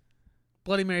thing, man.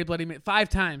 Bloody Mary, 5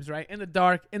 times, right? In the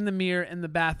dark, in the mirror, in the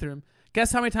bathroom.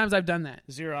 Guess how many times I've done that?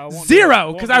 0. I won't.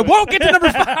 Zero, because I won't get to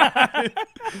number 5.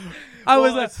 I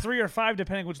was like, that's 3 or 5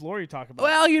 depending which lore you talk about.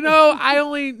 well, I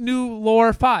only knew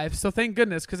lore 5, so thank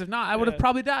goodness, because if not, I would have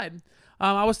probably died.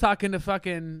 I was talking to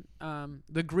fucking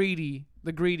the greedy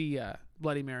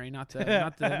Bloody Mary, not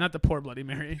the poor Bloody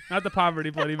Mary, not the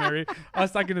poverty Bloody Mary. I was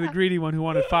talking to the greedy one who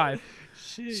wanted 5.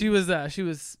 She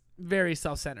was very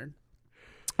self-centered.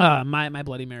 My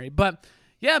Bloody Mary, but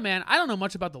yeah, man, I don't know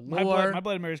much about the lore. My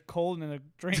Bloody Mary's cold and in a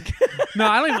drink. No,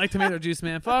 I don't even like tomato juice,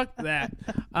 man. Fuck that.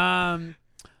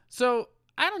 So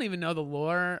I don't even know the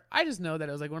lore. I just know that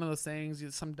it was like one of those things,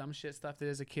 some dumb shit stuff that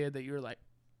as a kid that you were like,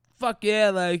 fuck yeah,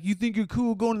 like, you think you're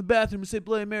cool going to the bathroom and say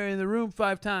Bloody Mary in the room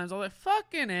 5 times. I was like,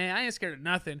 fucking A, I ain't scared of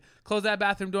nothing. Close that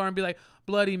bathroom door and be like,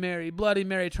 Bloody Mary,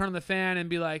 turn on the fan and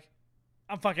be like,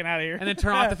 I'm fucking out of here. and then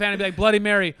turn off the fan and be like, Bloody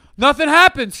Mary, nothing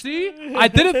happened, see? I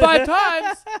did it 5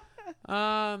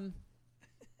 times.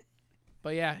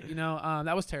 But yeah,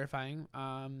 that was terrifying.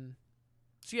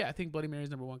 So yeah, I think Bloody Mary is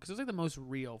number 1 because it was like the most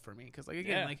real for me. Because like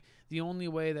again, like the only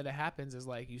way that it happens is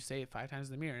like you say it 5 times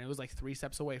in the mirror, and it was like 3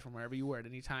 steps away from wherever you were at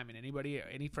any time, and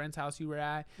any friend's house you were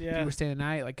at. Yeah. If you were staying the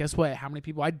night, like guess what? How many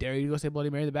people? I dare you to go say Bloody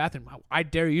Mary in the bathroom. I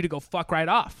dare you to go fuck right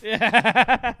off.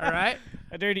 Yeah. All right.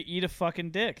 I dare you to eat a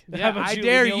fucking dick. Yeah, I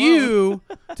dare you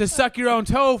to suck your own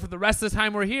toe for the rest of the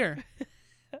time we're here.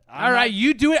 All right,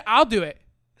 you do it. I'll do it.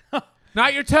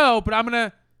 Not your toe, but I'm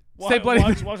gonna say Bloody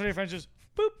Mary. Watch one of your friends just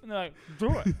boop, and they're like,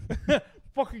 do it.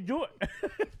 Fucking do it.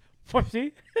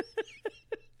 Pussy.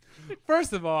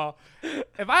 First of all,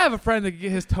 if I have a friend that can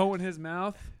get his toe in his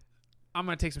mouth, I'm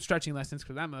going to take some stretching lessons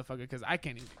for that motherfucker because I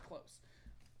can't even get close.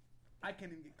 I can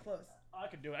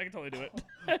do it. I can totally do it.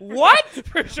 What?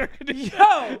 For sure.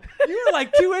 Yo, you were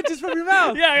like 2 inches from your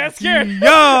mouth. Yeah, I got scared. Yo.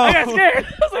 I got scared.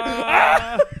 I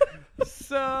was like,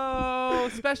 So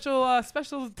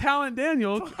special talent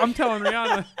Daniel. I'm telling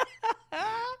Rihanna.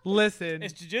 Listen.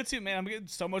 It's jiu-jitsu, man. I'm getting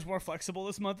so much more flexible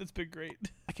this month. It's been great.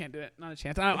 I can't do it. Not a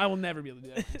chance. I will never be able to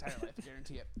do that my entire life. I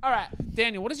guarantee it. All right,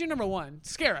 Daniel, what is your number 1?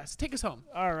 Scare us. Take us home.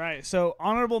 All right. So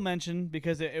honorable mention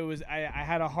because it was I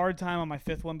had a hard time on my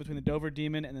 5th one between the Dover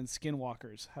Demon and then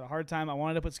Skinwalkers. Had a hard time. I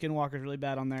wanted to put Skinwalkers really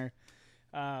bad on there.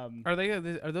 Are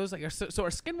those like so are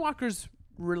Skinwalkers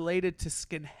related to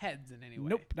skinheads in any way?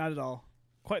 Nope, not at all.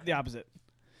 Quite the opposite.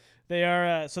 They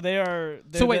are they're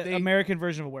So wait, the American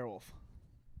version of a werewolf.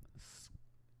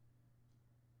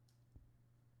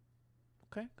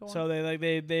 Okay, go on. So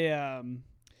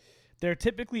they're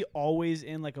typically always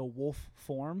in like a wolf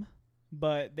form,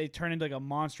 but they turn into like a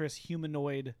monstrous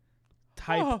humanoid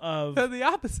type of. They're the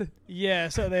opposite. Yeah,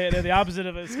 so they're the opposite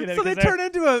of a skinhead. So they turn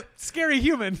into a scary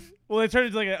human. Well, they turn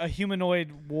into like a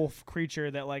humanoid wolf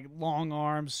creature that like long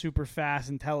arms, super fast,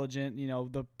 intelligent. You know,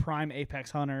 the prime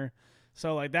apex hunter.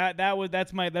 So like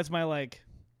that's my like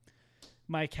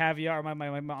my caviar, my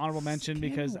honorable mention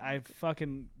because I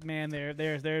fucking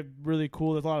they're really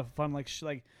cool. There's a lot of fun like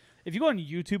if you go on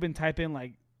YouTube and type in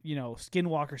like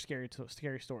Skinwalker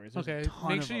scary stories. Okay,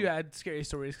 make sure you add scary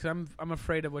stories because I'm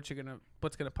afraid of what's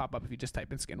gonna pop up if you just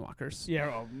type in Skinwalkers.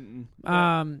 Yeah.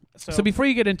 So before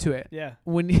you get into it, yeah,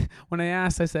 when I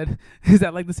asked, I said, "Is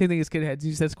that like the same thing as Skinheads?"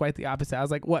 You said it's quite the opposite. I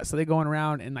was like, "What?" So they going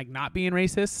around and like not being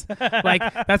racist? Like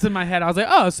that's in my head. I was like,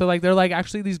 "Oh, so like they're like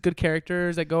actually these good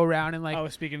characters that go around and like." I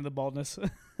was speaking of the baldness.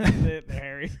 they're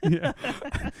hairy. Yeah.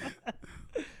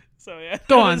 So yeah.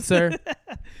 Go on, sir.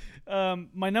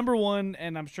 My number one,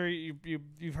 and I'm sure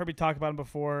you've heard me talk about them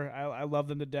before. I love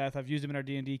them to death. I've used them in our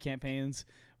D&D campaigns.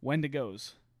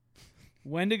 Wendigos.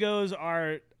 Wendigos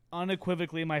are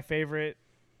unequivocally my favorite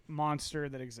monster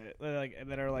that exists.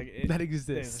 That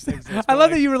exists. I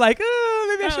love that you were like,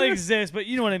 maybe I should exist, but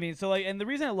you know what I mean. So like, and the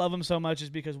reason I love them so much is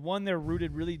because one, they're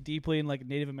rooted really deeply in like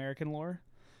Native American lore.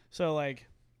 So like.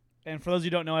 And for those who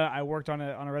don't know, I worked on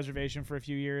a reservation for a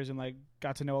few years and like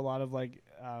got to know a lot of like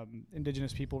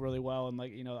indigenous people really well, and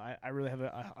like I really have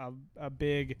a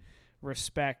big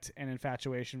respect and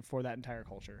infatuation for that entire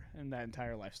culture and that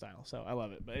entire lifestyle. So I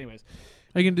love it. But anyways,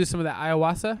 are you gonna do some of that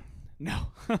ayahuasca? No.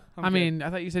 I mean,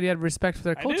 I thought you said you had respect for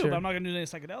their culture. I do, but I'm not gonna do any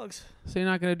psychedelics. So you're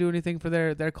not gonna do anything for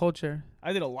their culture.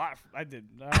 I did a lot. I'm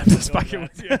just fucking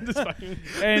with you.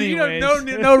 Anyways. You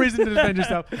have no reason to defend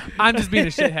yourself. I'm just being a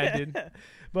shithead, dude.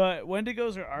 But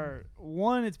Wendigos are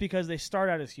one. It's because they start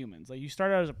out as humans. Like you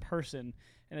start out as a person,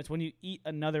 and it's when you eat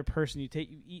another person, you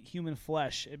eat human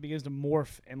flesh. It begins to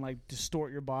morph and like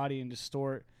distort your body and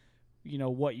distort,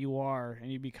 what you are,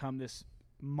 and you become this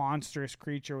monstrous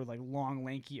creature with like long,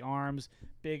 lanky arms,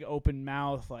 big open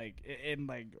mouth, like and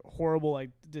like horrible,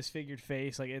 like disfigured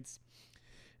face. Like it's,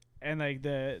 and like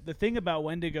the thing about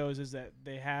Wendigos is that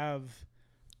they have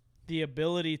the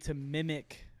ability to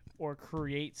mimic or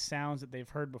create sounds that they've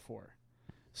heard before.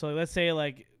 So let's say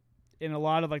like in a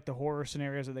lot of like the horror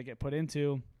scenarios that they get put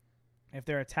into, if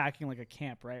they're attacking like a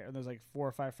camp, right? Or there's like 4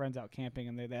 or 5 friends out camping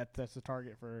and that's the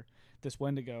target for this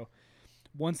Wendigo.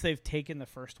 Once they've taken the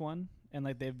first one and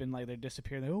like they've been like they're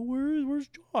disappearing, they where's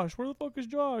Josh? Where the fuck is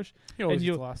Josh? He always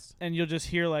gets lost. And you'll just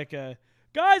hear like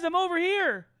guys, I'm over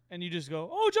here. And you just go,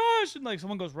 oh Josh, and like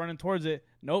someone goes running towards it.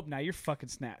 Nope, now you're fucking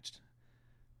snatched.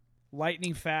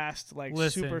 Lightning fast, like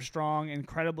super strong,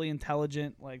 incredibly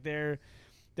intelligent. Like they're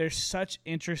such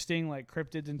interesting like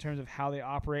cryptids in terms of how they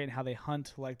operate and how they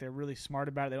hunt. Like they're really smart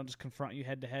about it. They don't just confront you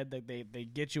head to head. Like they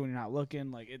get you when you're not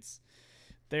looking. Like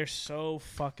they're so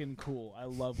fucking cool. I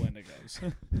love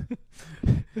Wendigos.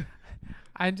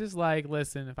 I just like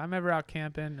listen. If I'm ever out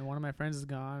camping and one of my friends is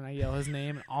gone, and I yell his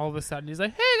name, and all of a sudden he's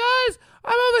like, "Hey guys,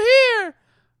 I'm over here."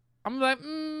 I'm like,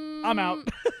 I'm out.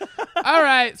 All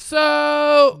right.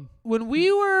 So when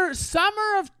we were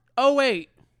summer of 2008,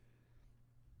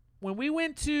 when we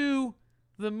went to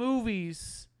the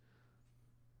movies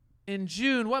in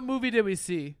June, what movie did we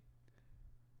see?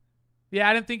 Yeah,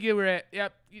 I didn't think you were at.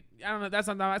 Yep. I don't know. That's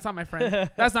not my friend.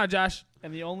 That's not Josh.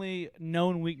 And the only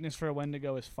known weakness for a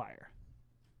Wendigo is fire.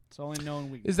 It's the only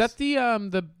known weakness. Is that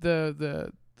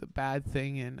the bad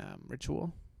thing in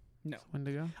Ritual? No.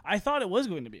 Wendigo? I thought it was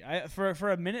going to be. For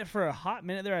a hot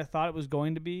minute there, I thought it was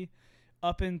going to be,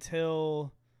 up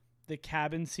until the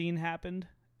cabin scene happened,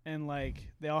 and like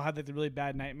they all had like the really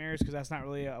bad nightmares because that's not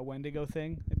really a Wendigo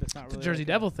thing. That's not really the Jersey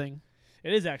Devil thing.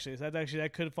 It is actually. So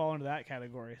that could fall into that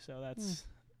category. So that's,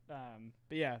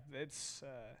 but yeah, it's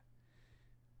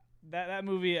that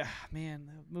movie. Man,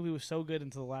 that movie was so good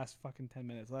until the last fucking 10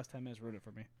 minutes. The last 10 minutes ruined it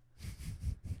for me.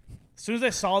 As soon as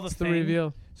I saw the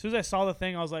reveal. As soon as I saw the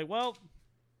thing, I was like, well,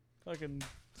 fucking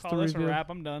call this a wrap.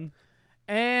 I'm done.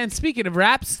 And speaking of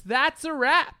wraps, that's a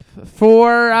wrap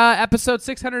for episode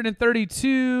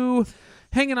 632.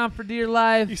 Hanging on for dear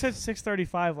life. You said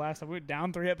 635 last time. We went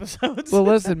down 3 episodes. Well,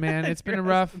 listen, man, it's been a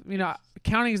rough.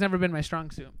 Counting has never been my strong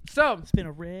suit. So it's been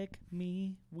a wreck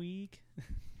me week.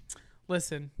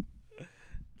 Listen,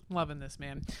 loving this,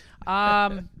 man.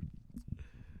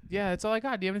 Yeah, that's all I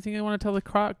got. Do you have anything you want to tell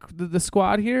the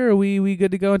squad here? Or are we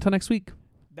good to go until next week?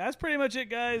 That's pretty much it,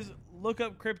 guys. Look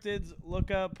up cryptids.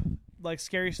 Look up like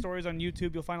scary stories on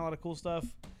YouTube. You'll find a lot of cool stuff.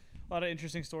 A lot of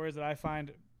interesting stories that I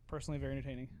find personally very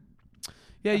entertaining.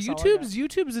 Yeah, That's all I got.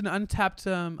 YouTube's an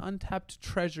untapped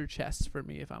treasure chest for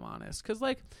me, if I'm honest. Because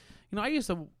I used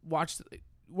to watch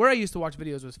where I used to watch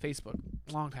videos was Facebook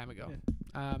a long time ago,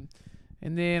 and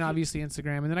then obviously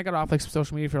Instagram, and then I got off like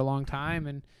social media for a long time,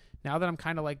 and now that I'm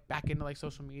kind of like back into like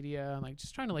social media and like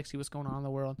just trying to like see what's going on in the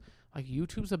world, like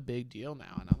YouTube's a big deal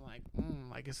now, and I'm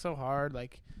like it's so hard,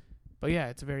 like. But yeah,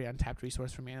 it's a very untapped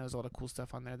resource for me. And there's a lot of cool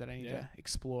stuff on there that I need to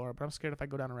explore. But I'm scared if I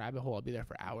go down a rabbit hole, I'll be there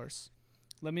for hours.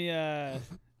 Let me,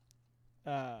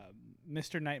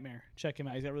 Mr. Nightmare. Check him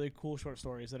out. He's got really cool short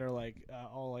stories that are like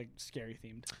all like scary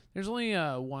themed. There's only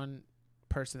one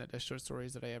person that does short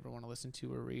stories that I ever want to listen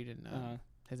to or read, and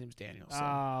his name's Daniel.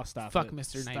 So stop fuck it.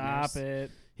 Mr. Nightmares. Stop it.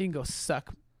 He can go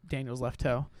suck Daniel's left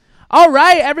toe. All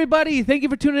right, everybody. Thank you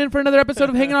for tuning in for another episode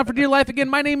of Hanging On for Dear Life. Again,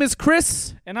 my name is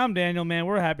Chris. And I'm Daniel, man.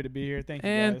 We're happy to be here. Thank you,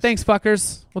 And guys. thanks,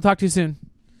 fuckers. We'll talk to you soon.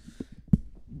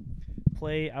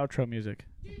 Play outro music.